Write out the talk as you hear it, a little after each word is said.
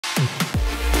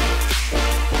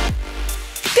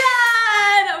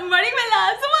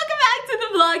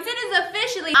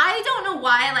officially, I don't know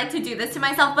why I like to do this to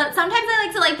myself, but sometimes I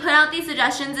like to like put out these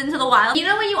suggestions into the wild. You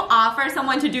know when you offer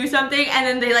someone to do something and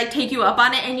then they like take you up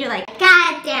on it and you're like,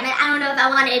 God damn it, I don't know if I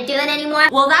want to do it anymore.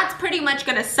 Well, that's pretty much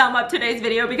gonna sum up today's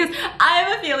video because I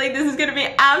have a feeling this is gonna be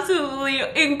absolutely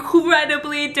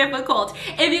incredibly difficult.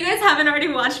 If you guys haven't already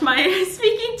watched my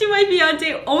speaking to my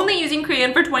fiance only using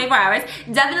Korean for 24 hours,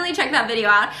 definitely check that video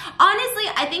out. Honestly,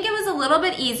 I think it was a little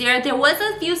bit easier. There was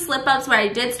a few slip-ups where I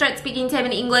did start speaking to him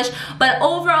in English, but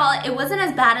overall, it wasn't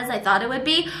as bad as I thought it would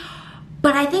be.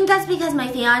 But I think that's because my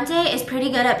fiance is pretty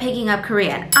good at picking up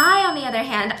Korean. I, on the other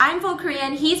hand, I'm full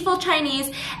Korean, he's full Chinese,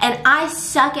 and I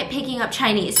suck at picking up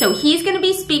Chinese. So he's gonna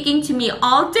be speaking to me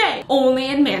all day, only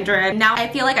in Mandarin. Now I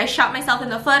feel like I shot myself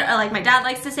in the foot, or like my dad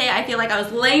likes to say, I feel like I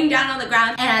was laying down on the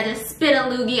ground and I just spit a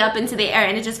loogie up into the air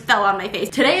and it just fell on my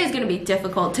face. Today is gonna be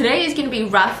difficult. Today is gonna be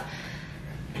rough.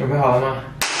 准备好了吗?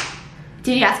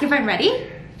 Did you ask if I'm ready?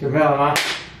 准备好了吗?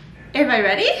 Am I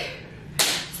ready?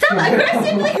 Stop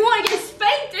aggressively! You wanna get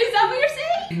spanked? Is that what you're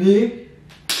saying?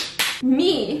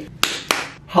 Me.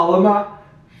 好了吗?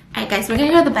 Alright guys, we're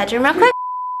gonna go to the bedroom real quick.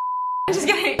 I'm just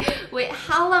kidding. Wait,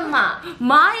 halama.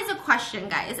 Ma is a question,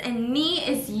 guys, and ni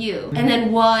is you, and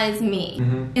then wa is me.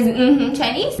 Is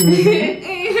Chinese? So we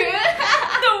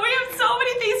have so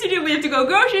many things to do. We have to go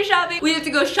grocery shopping. We have to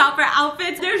go shop for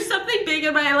outfits. There's something big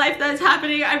in my life that's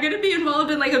happening. I'm gonna be involved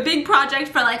in like a big project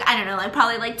for like, I don't know, like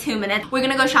probably like 2 minutes. We're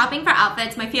gonna go shopping for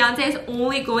outfits. My fiance is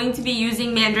only going to be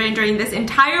using Mandarin during this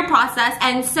entire process,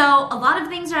 and so a lot of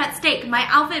things are at stake. My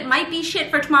outfit might be shit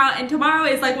for tomorrow, and tomorrow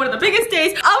is like one of the biggest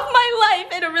days of my life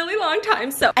in a really long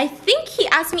time. So I think he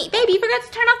asked me, babe, you forgot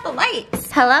to turn off the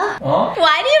lights. Hello? Huh?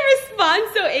 Why do you respond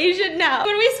so Asian now?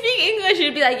 When we speak English,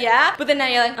 you'd be like, yeah, but then now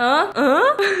you're like,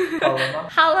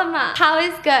 Halama. How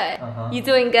is good? You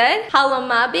doing good?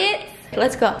 Halama bit?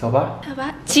 Let's go. 走吧.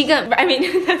 지금, I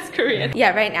mean, that's Korean.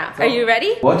 Yeah, right now. Are you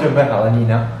ready? 我准备好了，你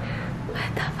呢?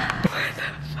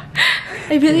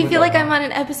 I really feel like I'm on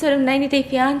an episode of 90 Day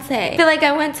Fiancé. I feel like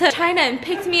I went to China and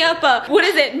picked me up a, what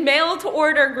is it, mail to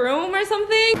order groom or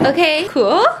something? Okay,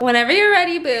 cool. Whenever you're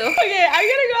ready, boo. Okay, I'm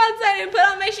gonna go outside and put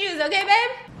on my shoes, okay,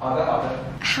 babe? 好的，好的.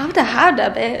 How to,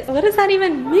 bitch? What does that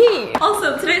even mean?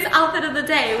 Also, today's outfit of the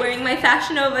day, wearing my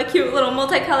Fashion Nova cute little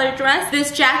multicolored dress.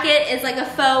 This jacket is like a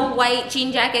faux white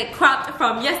jean jacket cropped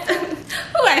from who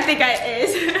I think I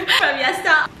is. From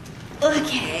yesterday.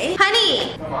 Okay.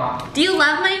 Honey, do you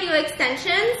love my new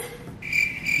extensions?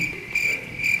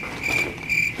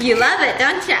 You love it,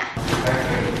 don't ya?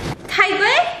 太贵?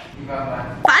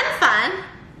 凡凡?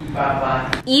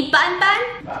 一般般?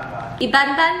 一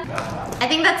般般? I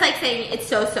think that's like saying it's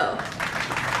so-so.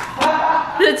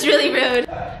 That's really rude.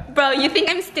 Bro, you think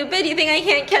I'm stupid? You think I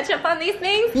can't catch up on these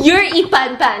things? You're 一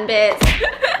般般, bitch.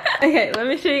 Okay, let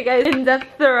me show you guys in-depth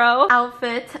thorough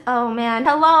outfit. Oh man.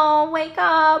 Hello, wake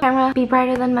up. Camera, be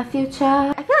brighter than my future.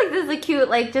 I feel like this is a cute,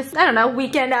 like just, I don't know,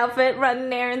 weekend outfit,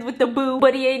 running errands with the boo.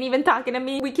 But he ain't even talking to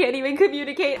me. We can't even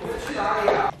communicate.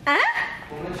 Huh?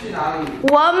 我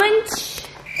们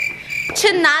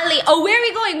去哪里? Oh, where are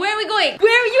we going? Where are we going?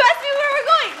 Where? You asked me where we're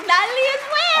going. 哪里 is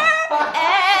where?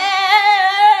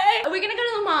 Hey. We're gonna go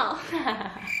to the mall.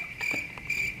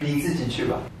 你自己去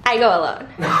吧. I go alone.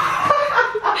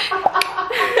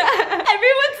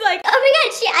 Everyone's like, oh my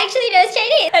god, she actually knows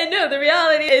Chinese. I know, the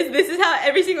reality is this is how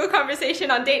every single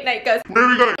conversation on date night goes. Where are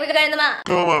we going? We're going to the mall.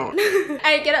 Go alone.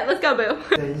 Alright, get up, let's go, boo.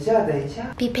 等一下，等一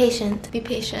下. Be patient, be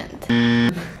patient.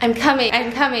 I'm coming,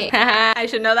 I'm coming. I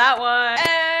should know that one.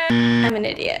 I'm an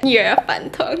idiot. You're a 饭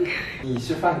桶. 你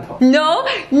是饭桶. No,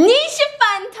 你是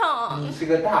饭桶. 你是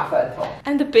个大饭桶.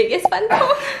 I'm the biggest 饭桶.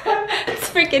 It's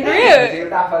freaking 你 rude. 是个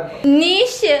大饭桶. 你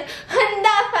是很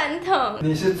大饭桶.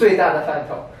 你是最大的饭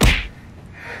桶.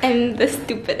 I'm the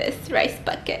stupidest rice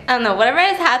bucket. I don't know, whatever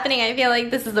is happening, I feel like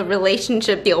this is a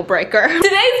relationship deal breaker.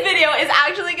 Today's video is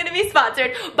actually gonna be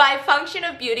sponsored by Function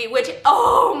of Beauty, which,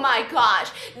 oh my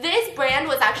gosh. This brand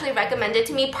was actually recommended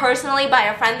to me personally by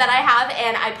a friend that I have,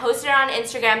 and I posted it on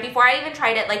Instagram before I even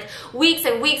tried it like weeks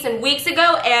and weeks and weeks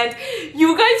ago, and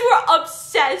you guys were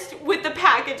obsessed with the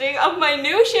packaging of my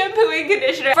new shampoo and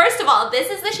conditioner. First of all,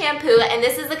 this is the shampoo and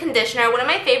this is the conditioner. One of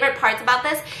my favorite parts about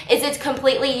this is it's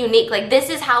completely unique. Like, this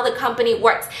is how the company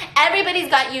works. Everybody's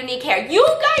got unique hair. You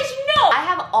guys know I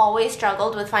have always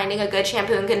struggled with finding a good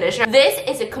shampoo and conditioner. This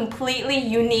is a completely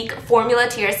unique formula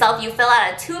to yourself. You fill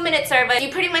out a 2-minute survey.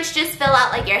 You pretty much just fill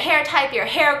out like your hair type, your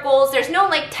hair goals. There's no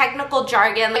like technical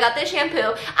jargon. I got this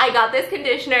shampoo, I got this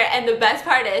conditioner, and the best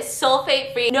part is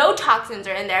sulfate free, no toxins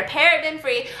are in there, paraben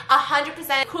free,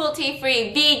 100% cruelty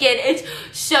free, vegan. It's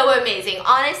so amazing.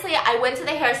 Honestly, I went to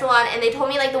the hair salon and they told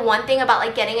me like the one thing about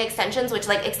like getting extensions, which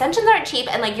like extensions aren't cheap,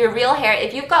 and like your real hair,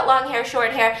 if you've got long hair,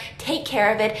 short hair, take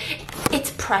care of it.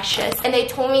 It's precious. And they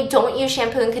told me don't use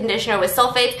shampoo and conditioner with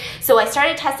sulfates. So I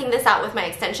started testing this out with my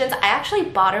extensions. I actually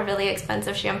bought a really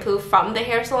expensive shampoo from the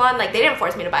hair salon. Like, they didn't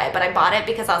force me to buy it, but I bought it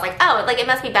because I was like, oh, like it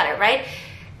must be better, right?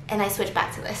 And I switched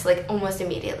back to this, like almost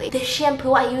immediately. This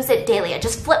shampoo, I use it daily. I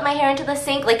just flip my hair into the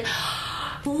sink, like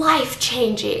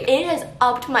life-changing. It has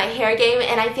upped my hair game,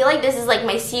 and I feel like this is like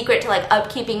my secret to like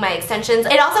upkeeping my extensions.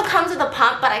 It also comes with a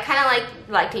pump, but I kind of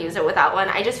like to use it without one.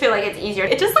 I just feel like it's easier.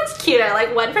 It just looks cute. I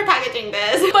like went for packaging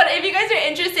this. But if you guys are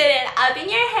interested in upping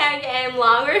your hair game,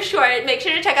 long or short, make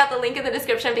sure to check out the link in the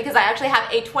description because I actually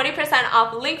have a 20%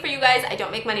 off link for you guys. I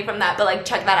don't make money from that, but like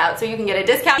check that out so you can get a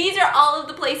discount. These are all of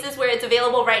the places where it's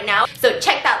available right now, so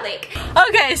check that link.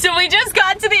 Okay, so we just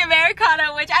got to the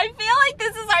Americana, which I feel like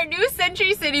this is our new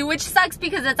Century City, which sucks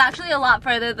because it's actually a lot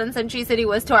further than Century City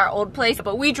was to our old place,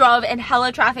 but we drove in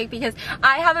hella traffic because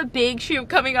I have a big shoot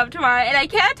coming up tomorrow and I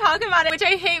can't talk about it, which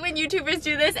I hate when YouTubers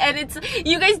do this, and it's,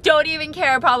 you guys don't even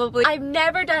care probably. I've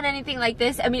never done anything like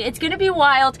this. I mean, it's gonna be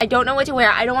wild. I don't know what to wear.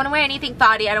 I don't want to wear anything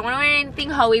thoughty. I don't want to wear anything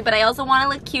hoey, but I also want to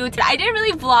look cute. I didn't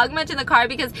really vlog much in the car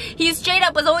because he straight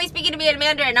up was always speaking to me in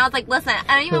Mandarin, and I was like, listen,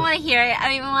 I don't even want to hear it. I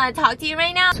don't even want to talk to you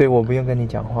right now. 所以我不用跟你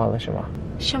讲话了是吗？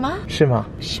 Shema? 是吗？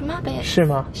 Shema, babe. 是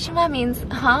吗？ Shema means,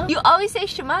 huh? You always say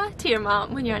Shema to your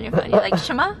mom when you're on your phone. You're like,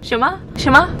 Shema? Shema?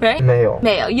 Shema? Right? 没有。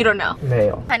 Mayo, you don't know. 没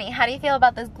有。 Honey, how do you feel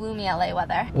about this gloomy LA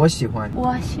weather? 我喜欢。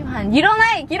 我喜欢. You don't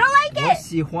like it? 我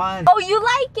喜欢。 Oh, you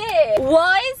like it.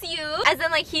 What is you? As in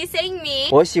like he's saying me.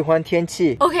 我喜欢天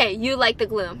气。 Okay, you like the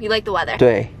gloom. You like the weather.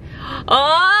 对。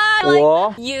 Oh, like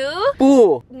我 you?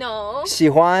 不 No. 喜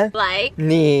欢 Like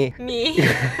你。 me.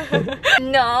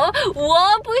 No, 我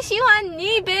不喜欢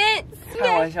你 bitch.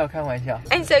 开玩笑，开玩笑。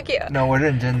 I'm so cute. No, 我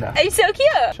认真的。 I'm so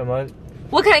cute. 什么？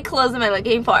 What kind of clothes am I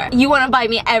looking for? You want to buy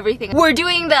me everything. We're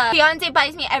doing the fiance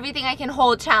buys me everything I can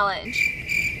hold challenge.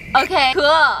 Okay, cool.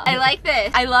 I like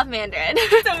this. I love Mandarin.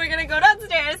 So we're gonna go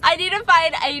downstairs. I need to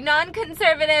find a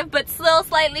non-conservative but still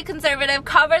slightly conservative,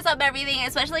 covers up everything,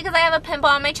 especially because I have a pimple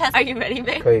on my chest. Are you ready,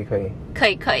 babe? 可以可以。可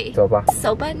以可以。走吧。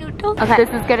 Soba noodle. Okay, this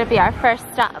is gonna be our first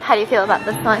stop. How do you feel about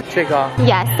this one? 这个。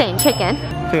 Yeah, same chicken.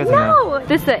 这个怎么样？ No,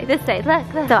 this way, this way.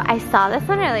 Look, look. So I saw this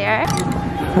one earlier.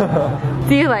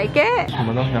 Do you like it? 什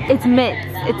么东西啊？ It's mints.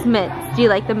 It's mints. Do you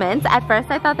like the mints? At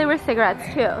first I thought they were cigarettes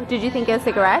too. Did you think it was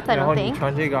cigarettes? I 然 don't 后你 think.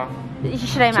 穿这个。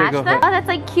 Should I match that? Oh, that's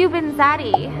like Cuban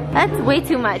zaddy. That's way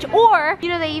too much. Or, you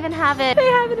know, they even have it. They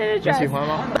have it in a 你 dress. 喜欢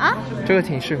吗？ Huh? 这个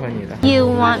挺适合你的。 You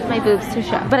want my boobs to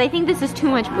show. But I think this is too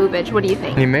much boobage. What do you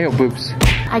think? 你没有 boobs。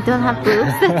 I don't have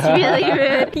boobs. That's really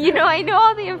rude. You know, I know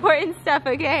all the important stuff,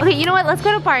 okay? Okay, you know what? Let's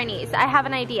go to Barney's. I have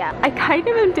an idea. I kind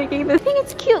of am digging this. I think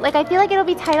it's cute. Like, I feel like it'll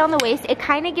be tight on the waist. It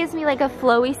kind of gives me like a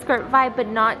flowy skirt vibe, but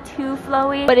not too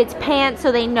flowy. But it's pants,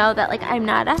 so they know that like I'm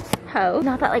not a hoe.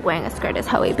 Not that like wearing a skirt is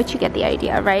hoey, but you get the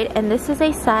idea, right? And this is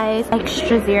a size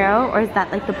extra 0, or is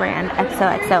that like the brand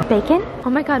XOXO? Bacon? Oh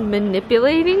my god,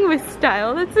 manipulating with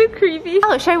style. That's so creepy.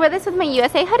 Oh, should I wear this with my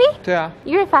USA hoodie? 对啊。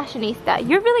 You're a fashionista.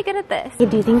 You're really good at this.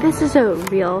 Do you think this is a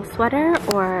real sweater,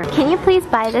 or can you please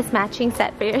buy this matching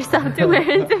set for yourself to wear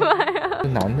it tomorrow?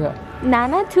 男的。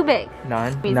 Nana, too big.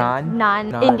 男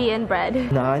Non-Indian bread.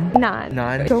 男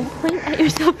Non. Don't point at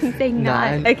yourself and say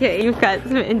non. Okay, you've got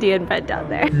some Indian bread down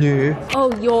there. 女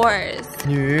Oh, yours.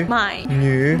 女 Mine.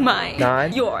 女 Mine.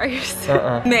 男 Yours.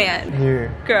 Man. 女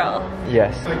Girl.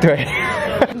 Yes 对。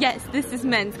 Yes, this is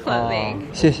men's clothing.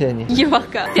 谢谢你。 You're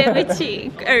welcome. 对不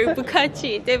起, or 不客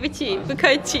气, 对不起, 不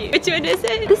客气. What you want to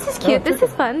say? This is cute. This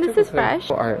is fun. This is fresh.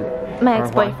 My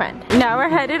ex-boyfriend. Now we're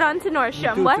headed on to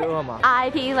Nordstrom. What? 肚子饿吗？ I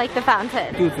pee like the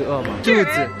fountain. 肚子饿吗？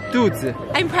肚子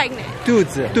I'm pregnant. 肚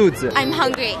子 I'm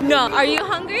hungry. No. Are you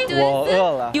hungry? 我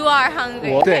饿了。 You are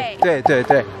hungry. 我对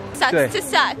Sucks 对 to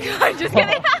suck. I'm just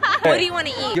kidding. What do you want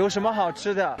to eat? 有什么好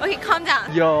吃的？ Okay, calm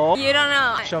down. 有 You don't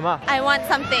know. 什么？ I want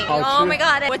something. 好吃。 Oh my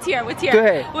god. What's here? What's here?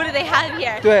 对 What do they have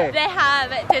here? 对 They have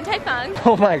鼎泰丰.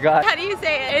 Oh my god How do you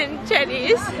say it in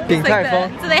Chinese? It's 鼎泰丰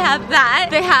So they have that.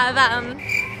 They have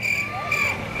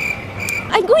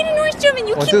I'm going to Nordstrom and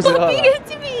you 我 keep 肚子饿了。 bumping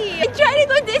into me. I try to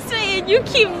go this way and you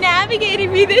keep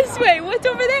navigating me this way. What's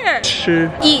over there? 吃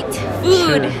Eat.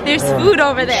 Food. 吃 There's food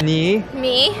over there. 你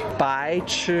Me? 白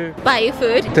吃 Buy you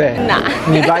food? 对 Nah.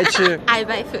 你白吃 I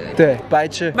buy food. 对白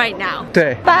吃 Right now.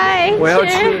 对 Bye. 我要 Cheers.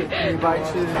 吃你白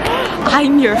吃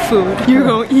I'm your food. You're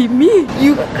gonna eat me.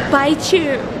 You buy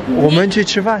cheer. 我们去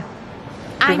吃饭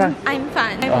I'm fine.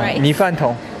 fine. I'm right. 米饭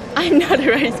桶 I'm not a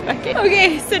rice bucket.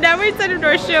 Okay, so now we're inside of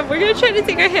Nordstrom. We're gonna try to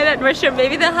take our hit at Nordstrom.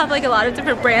 Maybe they'll have like a lot of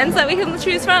different brands that we can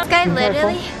choose from. This guy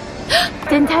literally...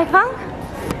 Din Tai Fung?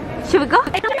 Should we go?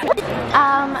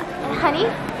 honey?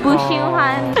 不喜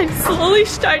欢. I'm slowly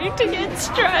starting to get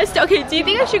stressed. Okay, do you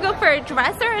think I should go for a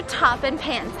dress or a top and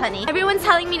pants, honey? Everyone's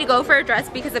telling me to go for a dress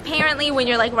because apparently when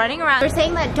you're like running around, they're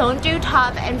saying that don't do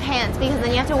top and pants because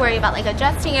then you have to worry about like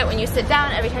adjusting it when you sit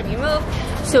down every time you move.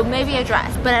 So maybe a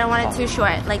dress, but I don't want it too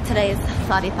short like today's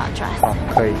Slutty Thought dress.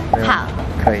 可以， How?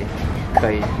 可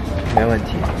以，没问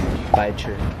题，白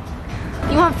吃。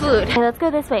 You want food? Okay, let's go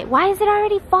this way. Why is it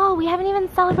already fall? We haven't even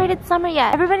celebrated summer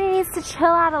yet. Everybody needs to chill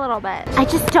out a little bit. I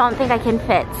just don't think I can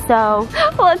fit, so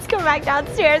let's go back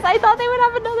downstairs. I thought they would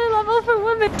have another level for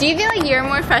women. Do you feel like you're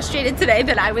more frustrated today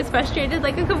than I was frustrated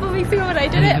like a couple of weeks ago when I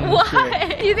did it?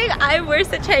 Why? You think I'm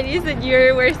worse at Chinese than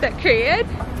you're worse at Korean?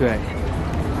 对。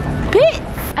 Bits!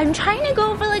 I'm trying to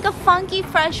go for like a funky,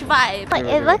 fresh vibe. Like,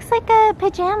 it looks like a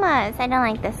pajamas. I don't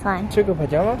like this one. 这个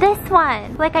pajama? This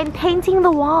one. Like I'm painting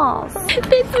the walls.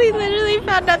 Bits, we literally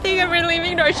found nothing and we're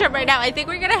leaving Nordstrom right now. I think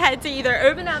we're gonna head to either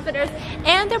Urban Outfitters.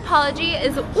 Anthropology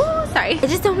is, ooh, sorry. I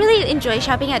just don't really enjoy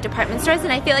shopping at department stores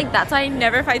and I feel like that's why I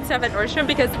never find stuff at Nordstrom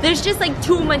because there's just like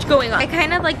too much going on. I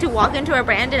kind of like to walk into a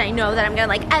brand and I know that I'm gonna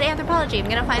like, at Anthropology, I'm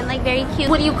gonna find like very cute,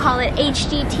 what do you call it,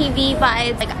 HDTV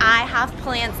vibes. Like I have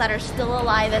plants that are still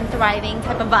alive and thriving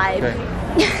type of vibe.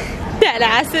 That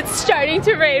ass, it's starting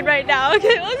to rain right now.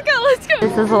 Okay, let's go, let's go.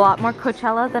 This is a lot more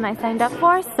Coachella than I signed up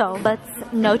for, so let's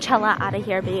no-chella out of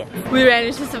here, babe. We ran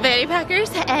into some fanny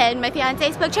packers and my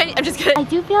fiance spoke Chinese. I'm just kidding. I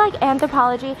do feel like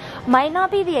Anthropology might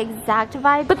not be the exact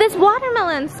vibe, but this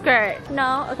watermelon skirt,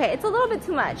 no? Okay, it's a little bit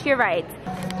too much, you're right.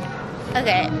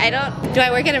 Okay, do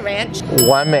I work at a ranch?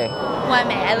 完美.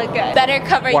 I look good. Better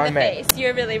covering the face.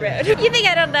 You're really rude. You think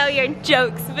I don't know your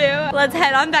jokes, boo? Let's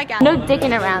head on back out. No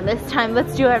dicking around this time.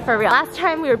 Let's do it for real. Last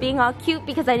time we were being all cute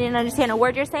because I didn't understand a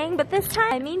word you're saying, but this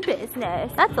time I mean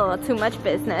business. That's a little too much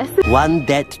business. One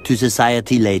debt to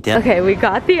society later. Okay, we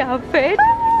got the outfit.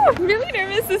 I'm really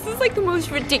nervous. This is like the most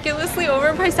ridiculously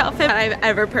overpriced outfit I've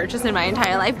ever purchased in my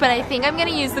entire life, but I think I'm gonna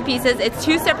use the pieces. It's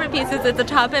two separate pieces. It's a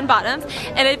top and bottoms,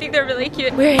 and I think they're really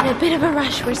cute. We're in a bit of a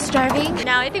rush. We're starving.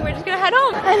 Now I think we're just gonna head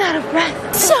home. I'm out of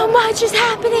breath. So much is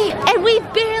happening, and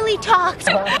we've barely talked.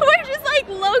 We're just like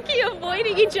low-key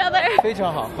avoiding each other. 非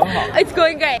常好，很好。 It's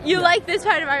going great. You like this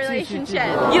part of our relationship.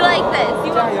 You like this.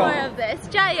 You want more of this.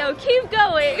 加油, keep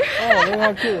going.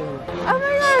 Oh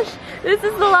my gosh. This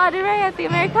is the lingerie at the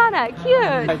Americana.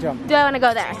 Cute. Do I want to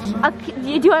go there?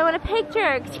 Do I want a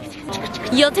picture?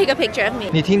 You'll take a picture of me.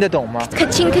 你听得懂吗?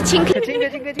 Ka-ching, ka-ching, ka-ching.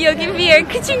 You'll give me your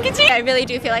ka-ching, ka-ching. I really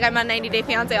do feel like I'm on 90 Day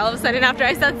Fiancé all of a sudden after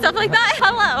I said stuff like that.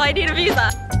 Hello, I need a visa.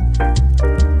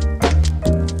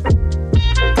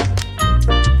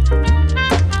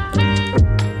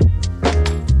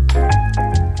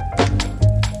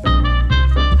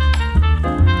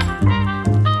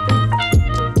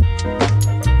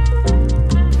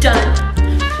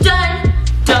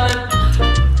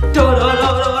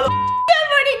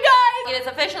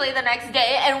 The next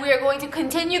day, and we are going to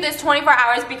continue this 24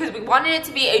 hours because we wanted it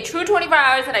to be a true 24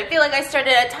 hours, and I feel like I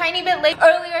started a tiny bit late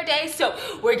earlier day, so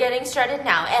we're getting started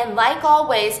now. And like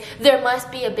always, there must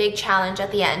be a big challenge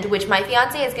at the end, which my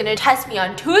fiance is gonna test me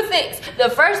on two things. The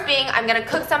first being I'm gonna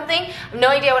cook something. I have no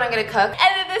idea what I'm gonna cook.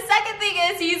 And then the second thing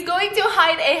is he's going to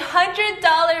hide a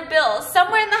 $100 bill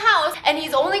somewhere in the house, and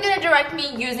he's only gonna direct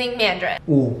me using Mandarin.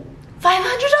 $500? $500?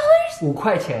 5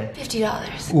块钱. $50.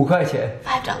 5块钱.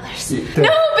 $5.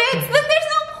 No, bitch, then there's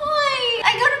no point.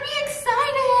 I gotta be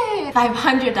excited.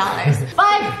 $500.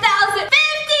 $5,000.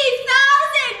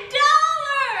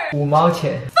 $50,000. 5毛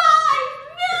钱. $5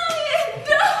 million.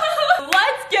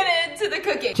 Let's get into the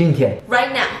cooking. 今天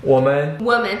Right now. 我们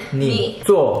Woman. 你 Me.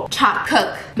 做 Chop.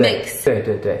 Cook. 对 Mix. 对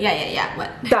对对 Yeah. What?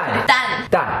 蛋 Dan.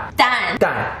 蛋 Dan. 蛋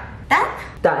Dan.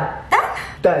 蛋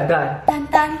Dan. 蛋 Dan.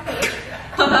 Dan.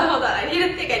 Hold on. I need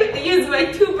to think. I need to use my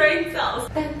 2 brain cells.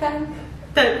 Dan. Dan.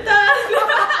 Dan.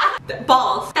 Dan.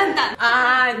 Balls. Dan. Dan.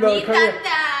 Need dan. Dan.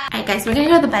 Alright, guys, we're gonna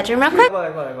go to the bedroom real quick. 过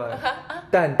来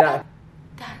蛋蛋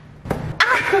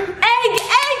Egg.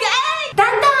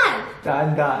 Dan.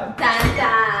 Dan.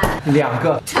 两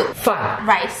个饭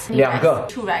Rice. 两个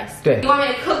 2 rice. 对 You want me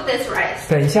to cook this rice?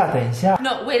 等一下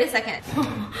No, wait a second.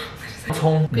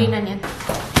 葱 Green onion.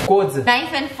 锅子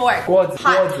Knife and fork. 锅子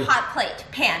Hot plate.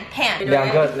 Pan. 两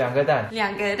个蛋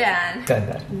 2个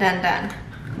蛋 蛋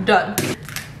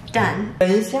Done. 等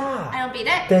一下 I don't beat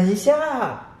it. 等一下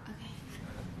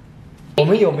我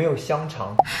们有没有香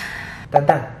肠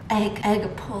蛋 Egg.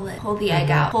 Pull the egg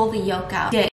out. Pull the yolk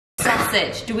out. Dick.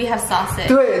 Sausage. Do we have sausage?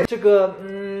 对这个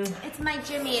It's my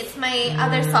Jimmy. It's my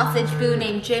other sausage boo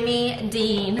named Jimmy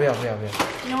Dean. 不要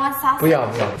You don't want sausage? 不要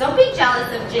Don't be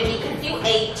jealous of Jimmy because you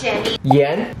ate Jimmy.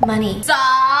 盐 Money.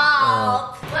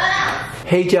 Salt. What else?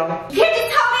 黑椒 You can't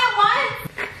just tell me at once.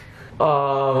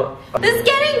 This is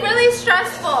getting really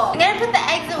stressful. I'm gonna put the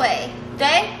eggs away.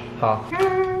 Okay? 好，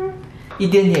一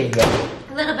点点盐，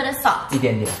 A little bit of salt. 一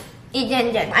点点，一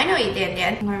点点. I know 一点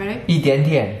点. Ready? 一点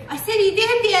点， I said 一点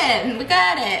点. We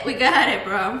got it. We got it,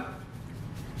 bro.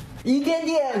 一点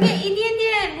点。 Okay, 一点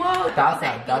点. Whoa. 打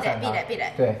散，打散它。 Beat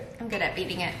it. 对， I'm good at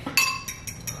beating it.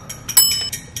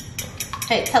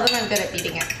 Hey, tell them I'm good at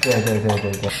beating it. 对对对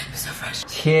对对。 So fresh.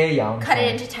 切洋葱 Cut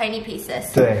it into tiny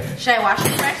pieces. 对， Should I wash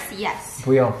it first? Yes.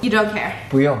 不用， You don't care.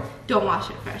 不用， Don't wash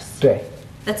it first. 对，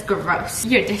 That's gross.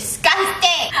 You're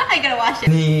disgusting. I gotta wash it.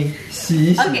 你洗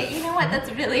一洗。 Okay, you know what? That's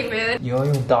really rude. 你要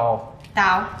用刀，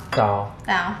 Dao. 刀。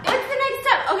 Dao. What's the next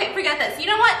step? Okay, forget this.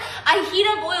 You know what? I heat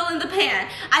up oil in the pan.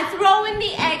 I throw in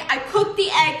the egg. I cook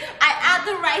the egg. I add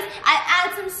the rice. I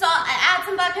add some salt. I add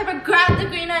some black pepper. Grab the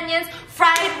green onions.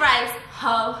 Fried rice.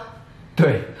 How?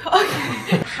 对，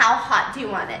 Okay. How hot do you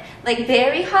want it? Like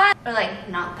very hot or like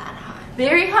not that hot?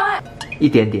 Very hot? 一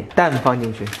点点，蛋放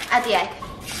进去。 Add the egg.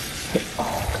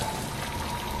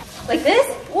 Like this?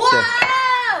 Wow!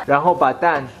 然后把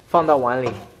蛋放到碗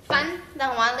里。 Fun. Then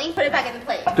one link, put it back in the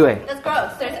plate. 对， That's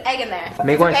gross. There's egg in there.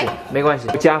 没关系 Okay?，没关系。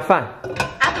加饭，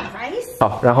 Add the rice.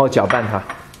 好，然后搅拌它。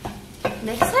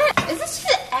 Mix it. Is this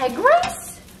just egg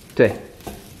rice? 对，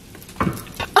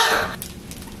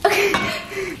 Okay.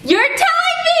 You're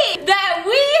telling me that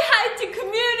we had to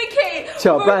communicate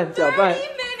搅 for 拌 30搅拌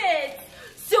minutes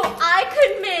so I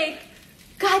could make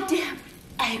goddamn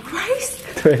egg rice?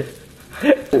 对，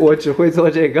我只会做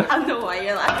这个。 I don't know why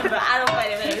you're laughing, but I don't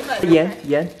find it very funny. 盐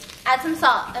盐， Add some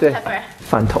salt and 对 pepper.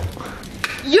 饭桶。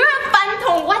 You're a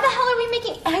fantong. Why the hell are we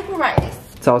making egg rice?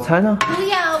 早餐呢？不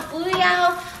要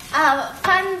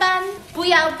翻班，不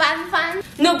要拌饭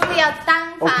，no 不要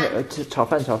当饭， OK， 炒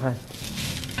饭炒饭。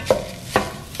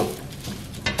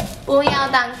不要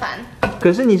当饭。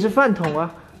可是你是饭桶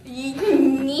啊，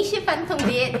你是饭桶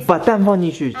的。把蛋放进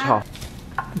去炒，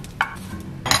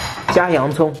加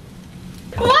洋葱，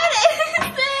 What is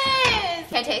this?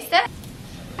 Can I taste it?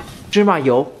 芝麻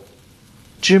油，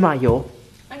芝麻油，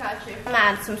 I got you. I'm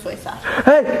gonna add some soy sauce.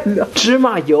 哎，芝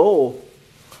麻油，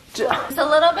这 Just a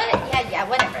little bit? Yeah,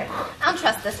 whatever. I don't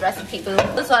trust this recipe, boo.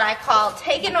 This is what I call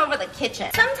taking over the kitchen.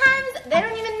 Sometimes they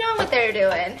don't even know what they're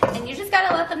doing, and you just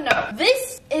gotta let them know.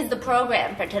 This is the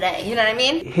program for today, you know what I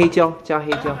mean? 黑椒加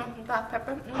黑椒， Black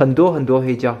pepper. 很多很多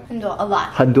黑椒， A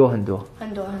lot. 很多很多，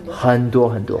很多很多。很多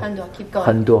很多， Keep going.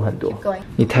 很多很多 Keep going.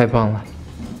 你太棒了。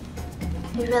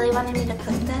 You really wanted me to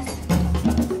cook this?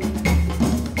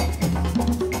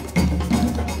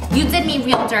 You did me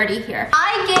real dirty here.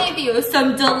 I gave you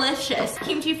some delicious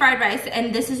kimchi fried rice,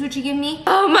 and this is what you give me?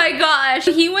 Oh my gosh.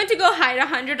 He went to go hide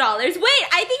 $100. Wait,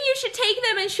 I think you should take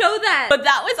them and show them. But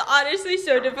that was honestly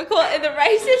so difficult, and the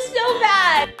rice is so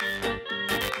bad. You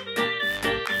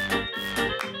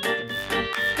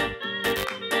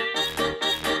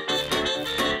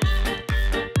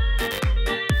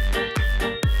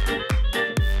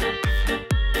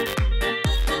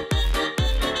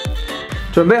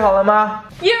准备好了吗？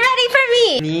 You ready for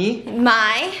me? 你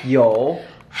My 有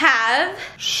have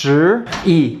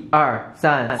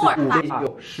 10，1、2、3、4、 4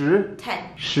 5、6、10、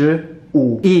 10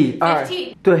 15、1、2，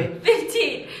 15对，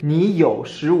 15. 你有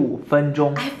15分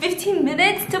钟 I。have 15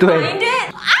 minutes to 对。 find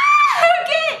it? Ah,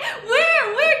 okay.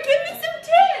 Where? Give me some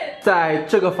tips. 在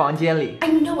这个房间里， I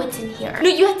know what's in here. No,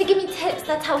 you have to give me tips.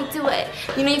 That's how we do it.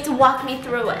 You know, you have to walk me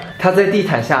through it. 它在地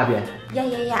毯下边，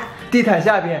 Yeah. 地毯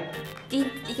下边， Yeah.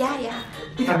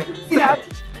 地毯，地毯，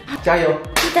加油！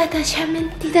地毯的下面，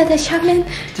地毯的下面，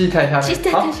地毯下面，地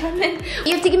毯好的，下面。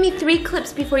You have to give me 3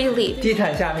 clips before you leave. 地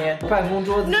毯下面，办公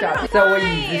桌子下 No, 面，在我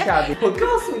椅子下边。 why? 我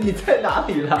告诉你在哪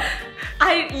里了，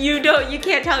 You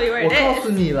can't tell me where 我 it 告诉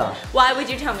is. 你了， Why would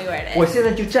you tell me where it 我 is? 现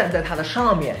在就站在它的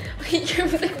上面， You're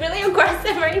like really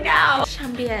aggressive right now.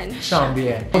 上边。上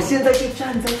边，我现在就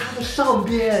站在它的上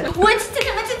边。 What's the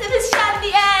下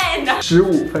边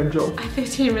15分钟，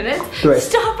 15 minutes? 对。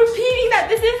 Stop repeating that.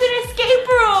 This is an escape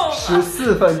room.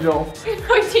 14分钟，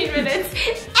 14 minutes.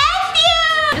 F you!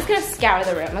 I'm just gonna scour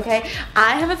the room, okay?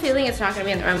 I have a feeling it's not gonna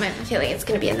be in the room. I have a feeling it's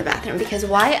gonna be in the bathroom because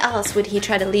why else would he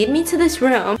try to lead me to this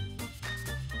room?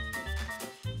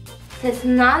 It's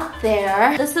not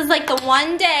there. This is like the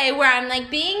one day where I'm like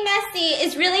being messy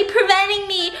is really preventing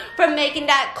me from making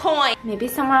that coin. Maybe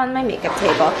somewhere on my makeup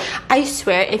table. I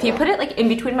swear, if you put it like in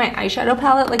between my eyeshadow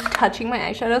palette, like touching my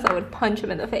eyeshadows, I would punch him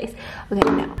in the face. Okay,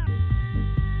 no.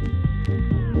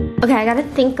 Okay, I gotta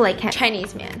think like him.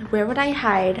 Chinese man, where would I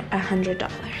hide $100?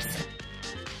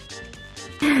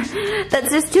 That's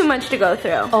just too much to go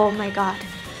through. Oh my god.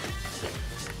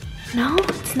 No,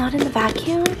 it's not in the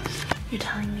vacuum? You're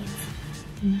telling me it's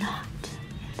not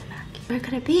in the vacuum. Where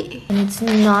could it be? And it's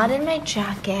not in my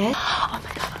jacket. Oh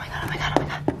my god, oh my god, oh my god, oh my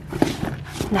god.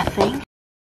 Nothing.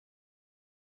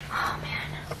 Oh man.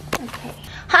 Okay.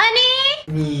 Honey!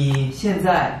 你现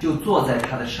在就坐在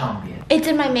它的上面。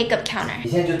 It's in my makeup counter. 你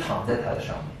现在就躺在它的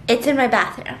上面。 It's in my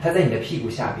bathroom. 它在你的屁股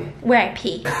下边。 Where I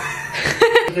pee.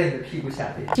 在你的屁股下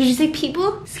边。 Did you say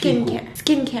people? Skincare.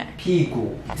 Skincare. 屁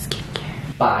股。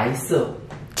 Skincare. 白色。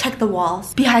 Check the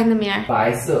walls. Behind the mirror.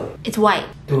 白色。 It's white.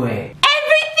 对。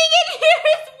 Everything in here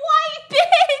is white,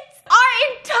 bitch! Our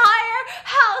entire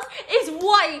house is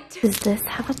white. Does this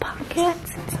have a pocket?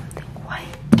 Something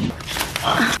white.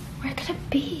 Where could it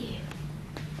be?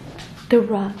 The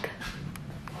rug.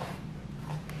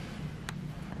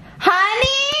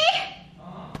 Honey!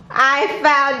 I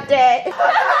found it.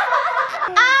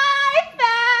 I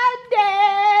found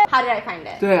it. How did I find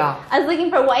it? 对啊。 I was looking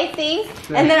for white things,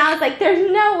 and then I was like,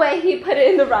 there's no way he put it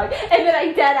in the rug. And then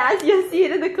I dead ass, you'll see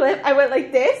it in the clip. I went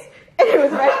like this, and it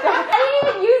was right there. I didn't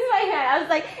even use my hand. I was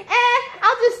like,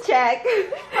 I'll just check.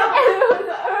 And it was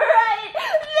right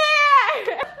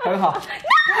there. 很好。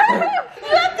 No!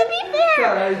 You have to be fair.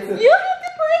 再来一次。 You have to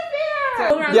play fair.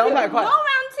 No round 200 two. 块。 No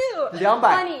round two. 200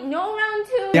 Honey, no round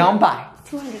two. 200。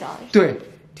 $200. 对。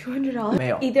 $200? 没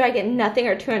有。 Either I get nothing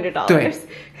or $200. 对。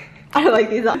 I don't like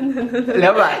these odds.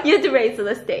 200。 You have to raise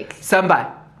the stakes. 300。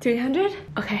 $300?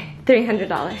 Okay, $300.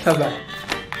 300。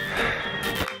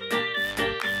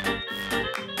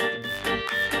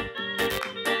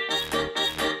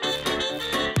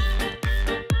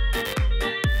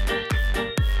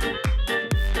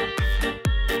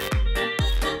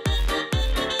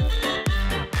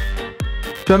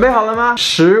 准备好了吗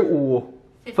？15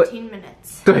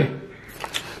 minutes. 对，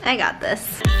 I got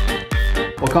this.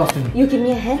 我告诉你， You give me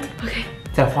a hint? Okay.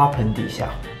 在花盆底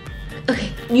下，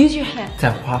 Okay, use your hand. 在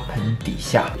花盆底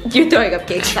下， You're throwing up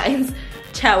gang signs.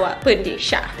 Chawa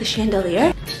Bundisha. The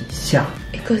chandelier. 底下。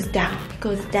 It goes down. It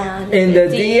goes down. In the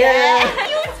DM.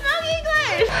 You spoke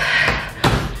English.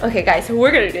 Okay, guys, so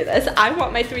we're gonna do this. I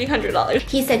want my $300.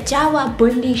 He said Jawa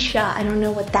Bundisha. I don't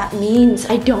know what that means.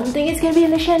 I don't think it's gonna be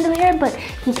in the chandelier, but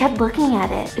he kept looking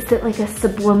at it. Is it like a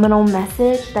subliminal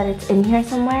message that it's in here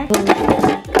somewhere? In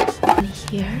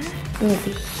here.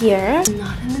 Maybe here.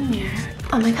 Not in the mirror.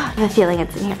 Oh my god. I have a feeling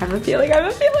it's in here. I have a feeling. I have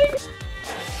a feeling.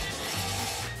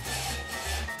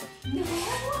 No.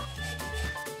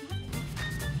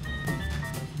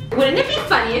 Wouldn't it be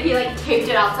funny if you like taped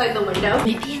it outside the window?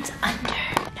 Maybe it's under.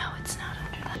 No, it's not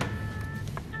under.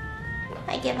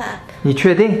 I give up. 你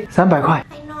确定？300块。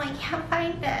 I know I can't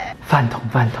find it. 饭桶，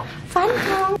饭桶。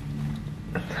 Phantom.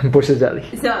 不是这里，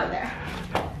 It's not in there.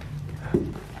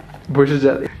 不是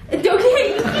这里， It's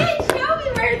okay. You can't show me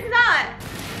where it's not.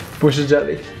 不是这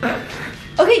里，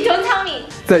 Okay, don't tell me.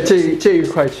 在这一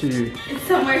块区域。 It's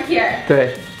somewhere here.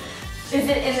 对， Is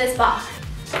it in this box?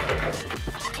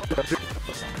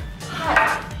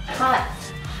 Hot. Hot.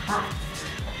 Hot.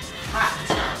 Hot.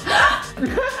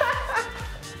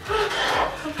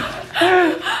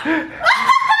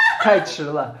 太迟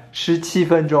了，17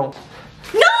分钟，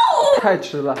 No! 太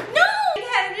迟了， No! I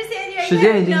can't understand you. I 时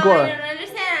间已经过了。 No, I don't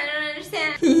understand. I don't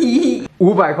understand.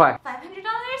 500块，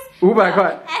 $500? 500块 No,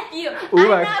 F you.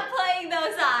 500 I'm not playing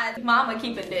those odds. Mama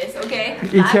keeping this, okay?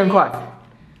 1000块。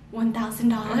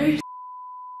 $1,000.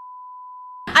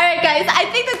 Alright guys, I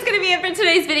think that's gonna be it for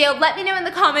today's video. Let me know in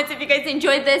the comments if you guys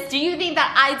enjoyed this. Do you think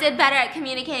that I did better at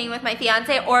communicating with my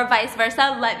fiance or vice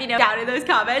versa? Let me know down in those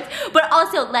comments. But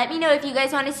also, let me know if you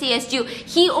guys want to see us do.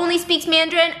 He only speaks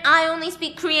Mandarin, I only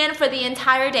speak Korean for the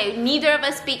entire day. Neither of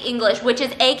us speak English, which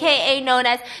is aka known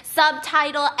as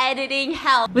subtitle editing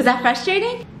hell. Was that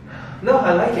frustrating? No,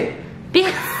 I like it.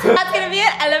 That's gonna be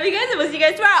it. I love you guys and we'll see you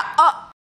guys tomorrow. Oh.